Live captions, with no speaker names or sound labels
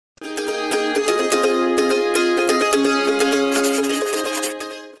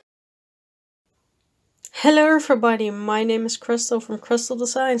Hello everybody, my name is Christel from Christel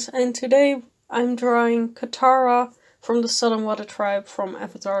Designs, and today I'm drawing Katara from the Southern Watertribe from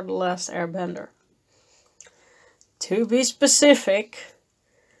Avatar The Last Airbender. To be specific,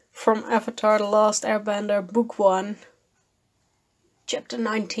 from Avatar The Last Airbender Book 1, Chapter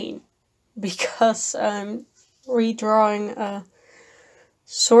 19, because I'm redrawing a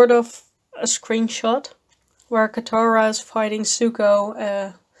sort of a screenshot where Katara is fighting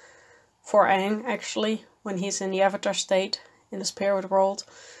Zuko for Aang, actually, when he's in the Avatar state, in the spirit world.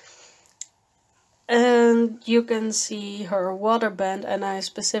 And you can see her water bend, and I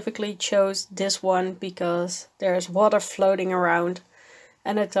specifically chose this one because there's water floating around.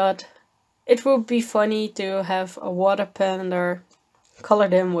 And I thought it would be funny to have a water bender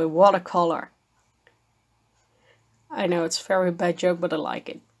colored in with watercolor. I know it's a very bad joke, but I like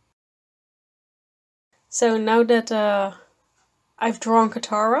it. So now that I've drawn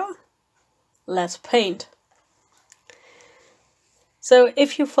Katara, let's paint. So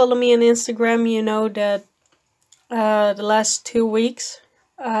if you follow me on Instagram, you know that the last 2 weeks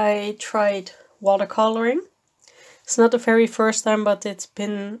I tried watercoloring. It's not the very first time, but it's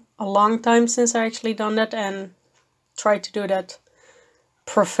been a long time since I actually done that and tried to do that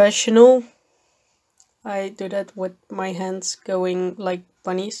professional. I do that with my hands going like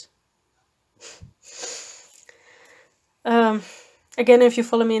bunnies. Again, if you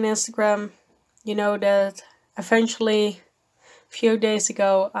follow me on Instagram, you know that eventually, a few days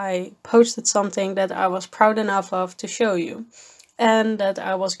ago, I posted something that I was proud enough of to show you, and that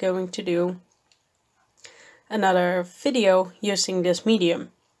I was going to do another video using this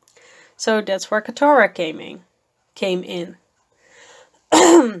medium. So that's where Katara came in.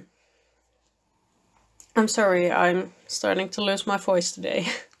 I'm sorry, I'm starting to lose my voice today.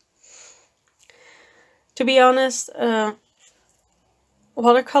 To be honest,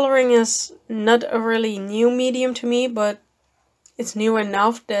 watercoloring is not a really new medium to me, but it's new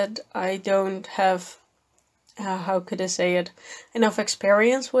enough that I don't have, how could I say it, enough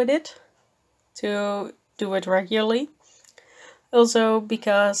experience with it to do it regularly. Also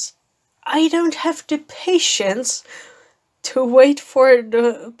because I don't have the patience to wait for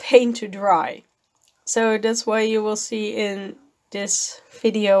the paint to dry. So that's why you will see in this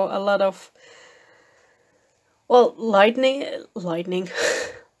video a lot of, well, lighting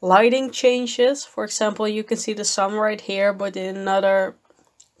changes. For example, you can see the sun right here, but in another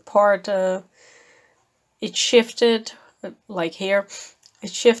part it shifted, like here. It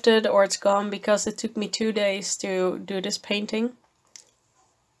shifted or it's gone because it took me 2 days to do this painting.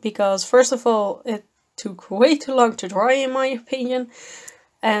 Because first of all, it took way too long to dry in my opinion.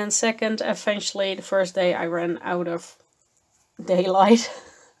 And second, eventually the first day I ran out of daylight.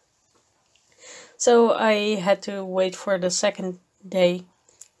 So I had to wait for the second day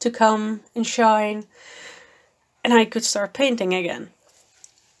to come and shine, and I could start painting again.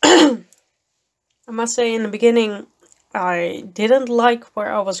 I must say, in the beginning I didn't like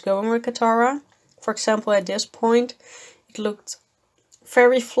where I was going with Katara. For example, at this point it looked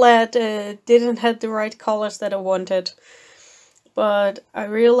very flat, didn't have the right colors that I wanted. But I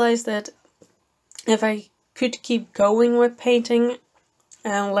realized that if I could keep going with painting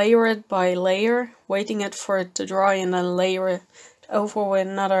and layer it by layer, waiting for it to dry and then layer it over with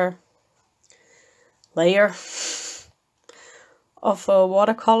another layer of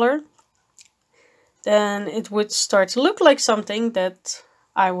watercolor, then it would start to look like something that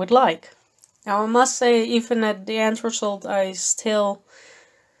I would like. Now I must say, even at the end result, I still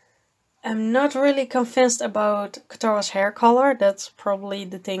am not really convinced about Katara's hair color. That's probably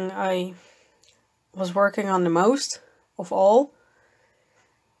the thing I was working on the most of all.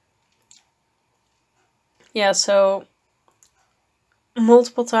 Yeah, so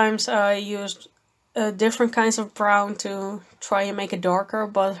multiple times I used different kinds of brown to try and make it darker,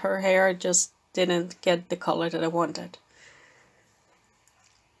 but her hair just didn't get the color that I wanted.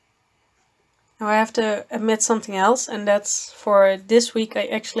 Now I have to admit something else, and that's for this week I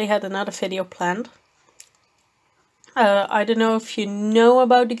actually had another video planned. I don't know if you know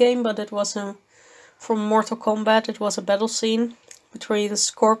about the game, but it was from Mortal Kombat. It was a battle scene between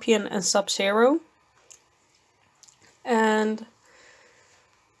Scorpion and Sub-Zero. And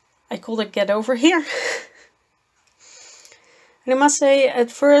I called it Get Over Here. And I must say,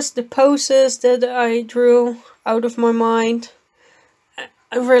 at first the poses that I drew out of my mind,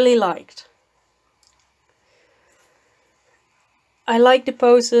 I really liked. I liked the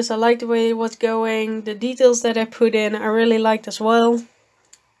poses, I liked the way it was going, the details that I put in I really liked as well.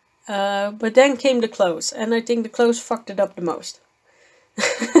 But then came the clothes, and I think the clothes fucked it up the most.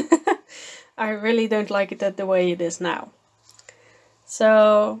 I really don't like it the way it is now.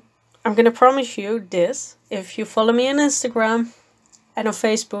 So I'm gonna promise you this. If you follow me on Instagram and on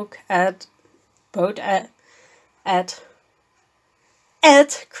Facebook at both at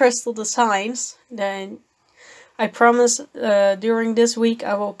Christel Designs, then I promise during this week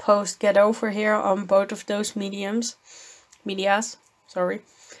I will post Get Over Here on both of those medias, sorry.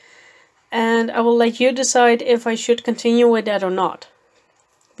 And I will let you decide if I should continue with that or not.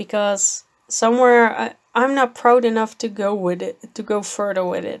 Because somewhere I'm not proud enough to go with it, to go further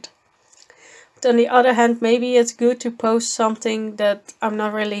with it. But on the other hand, maybe it's good to post something that I'm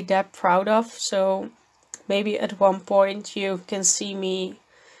not really that proud of. So maybe at one point you can see me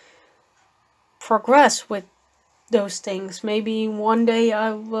progress with those things. Maybe one day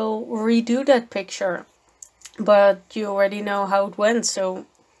I will redo that picture, but you already know how it went, so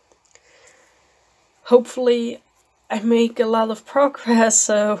hopefully I make a lot of progress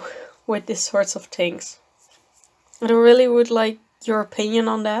with these sorts of things. And I really would like your opinion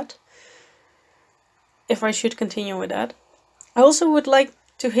on that, if I should continue with that. I also would like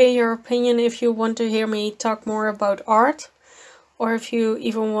to hear your opinion if you want to hear me talk more about art, or if you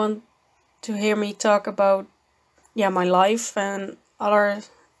even want to hear me talk about my life and other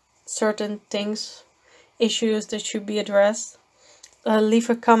certain things, issues that should be addressed. Leave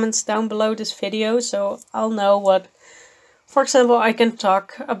a comments down below this video so I'll know what, for example, I can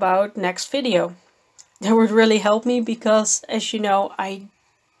talk about next video. That would really help me because, as you know, I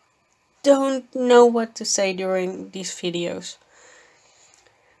don't know what to say during these videos.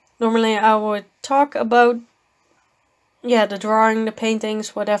 Normally I would talk about the drawing, the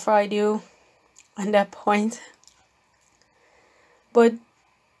paintings, whatever I do at that point. But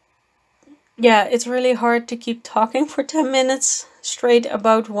yeah, it's really hard to keep talking for 10 minutes straight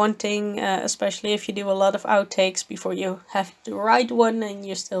about one thing, especially if you do a lot of outtakes before you have to write one and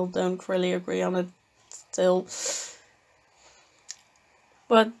you still don't really agree on it still.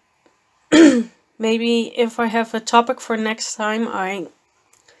 But maybe if I have a topic for next time, I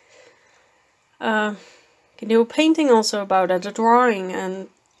can do a painting also about it, a drawing, and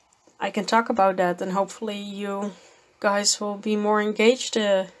I can talk about that, and hopefully you guys will be more engaged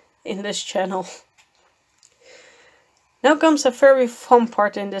in this channel. Now comes a very fun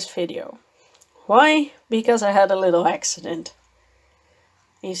part in this video. Why? Because I had a little accident.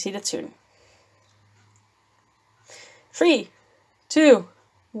 And you see that soon. 3, 2,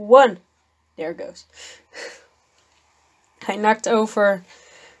 1. There it goes. I knocked over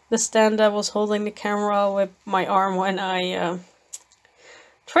the stand that was holding the camera with my arm when I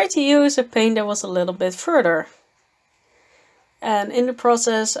tried to use a paint that was a little bit further. And in the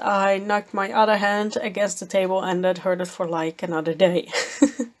process I knocked my other hand against the table and that hurt it for like another day.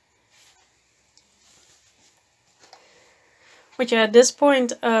 But yeah, at this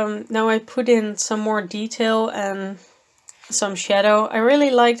point, now I put in some more detail and some shadow. I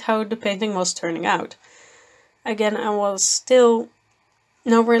really liked how the painting was turning out. Again, I was still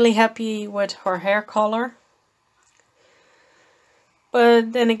not really happy with her hair color.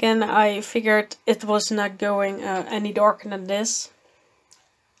 But then again, I figured it was not going any darker than this.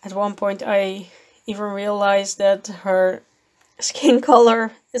 At one point I even realized that her skin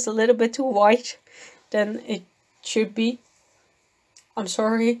color is a little bit too white than it should be. I'm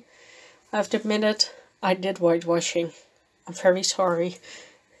sorry, I have to admit it, I did whitewashing. I'm very sorry.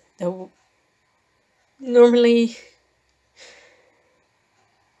 Though normally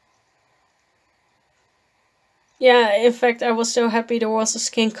in fact, I was so happy there was a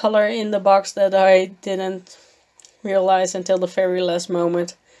skin color in the box that I didn't realize until the very last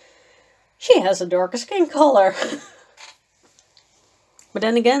moment. She has a darker skin color. But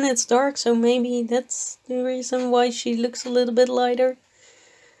then again, it's dark, so maybe that's the reason why she looks a little bit lighter.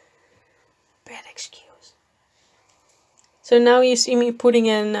 Bad excuse. So now you see me putting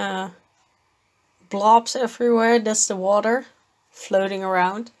in blobs everywhere. That's the water floating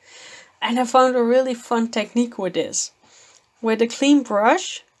around. And I found a really fun technique with this. With a clean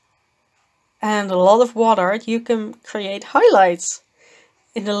brush and a lot of water, you can create highlights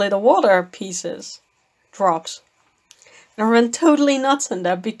in the little water pieces, drops. And I ran totally nuts on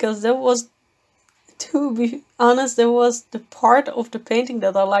that because that was, to be honest, that was the part of the painting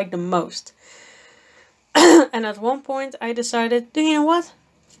that I liked the most. And at one point I decided, do you know what?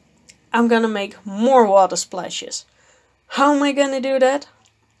 I'm gonna make more water splashes. How am I gonna do that?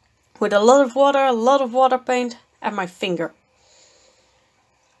 With a lot of water paint, and my finger.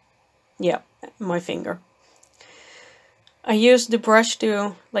 Yeah, my finger. I used the brush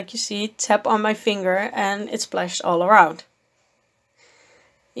to, like you see, tap on my finger and it splashed all around.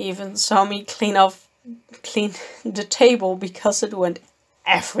 You even saw me clean the table because it went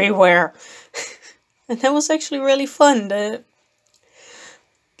everywhere. And that was actually really fun.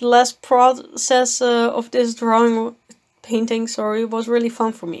 the last process of this painting, was really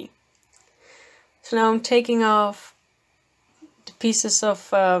fun for me. So now I'm taking off the pieces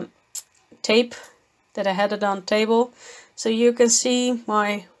of tape that I had it on the table, so you can see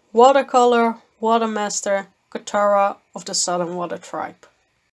my watercolor Watermaster Katara of the Southern Watertribe.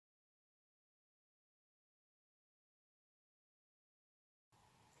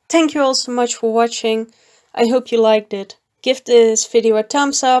 Thank you all so much for watching. I hope you liked it. Give this video a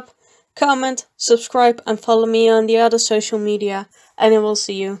thumbs up, comment, subscribe and follow me on the other social media, and I will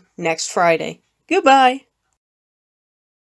see you next Friday. Goodbye!